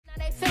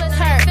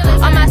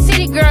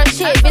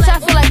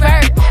feel like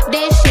Bert.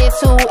 This shit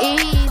too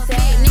easy.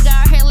 Nigga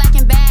out here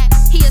lacking bad.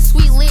 He a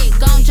sweet lick.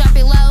 Gon' drop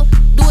it low.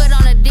 Do it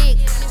on a dick.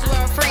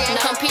 We're free and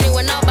competing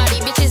with nobody.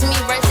 Bitches me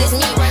versus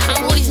me.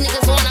 I'm who these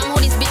niggas want. I'm who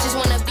these bitches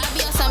wanna be.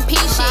 Be on some P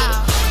shit.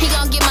 He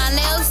gon' get my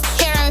nails,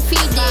 hair, and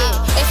feet did.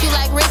 If you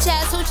like rich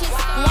ass hoochies,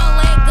 one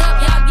leg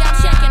up, y'all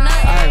shaking up.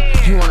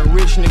 Alright, you want a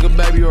rich nigga,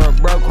 baby, or a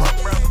broke one?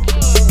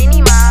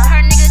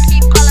 Her nigga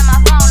keep calling my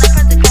phone. I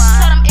press decline.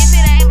 Told him if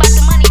it ain't about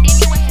the money, then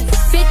you ain't.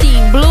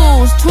 50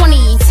 blues,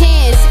 20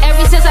 10s.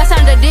 Ever since I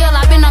signed the deal,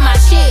 I've been on my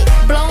shit.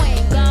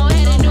 Blowing. Go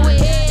ahead and do it.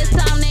 It's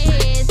time to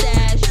hit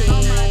that shit.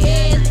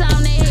 It's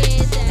time to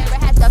hit that. Never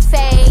had to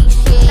fake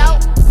shit.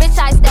 Nope. Bitch,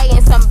 I stay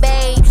in some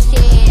babe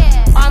shit.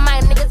 All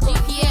my niggas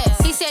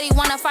GPS. He said he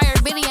wanna fire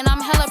Billy and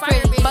I'm hella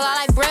pretty. But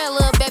I like bread,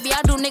 little baby.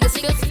 I do niggas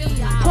filthy.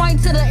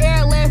 Point to the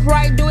air, left,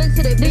 right, do it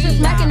to the beat. This is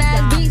smacking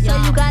ass beat, so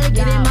you gotta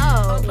get in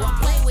mode.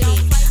 Play with it.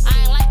 I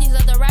ain't like these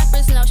other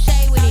rappers, no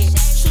shade with it.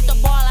 Shoot the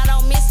ball, I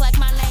don't miss like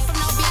my name.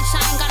 No bitch,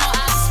 I ain't got no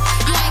ops.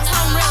 You ain't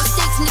talking real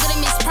sticks, nigga, they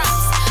miss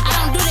props. I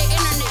don't do the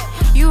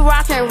internet. You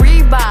rockin'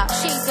 Reebok.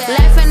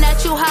 Laughing at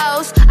you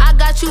hoes, I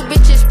got you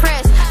bitches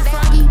pressed.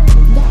 Froggy.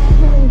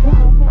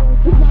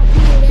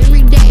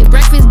 Every day,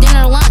 breakfast,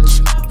 dinner,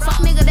 lunch.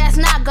 Fuck nigga, that's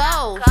not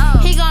gold.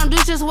 He gon' do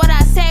just what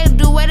I say,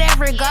 do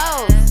whatever it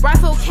goes.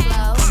 Rifle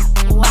cam.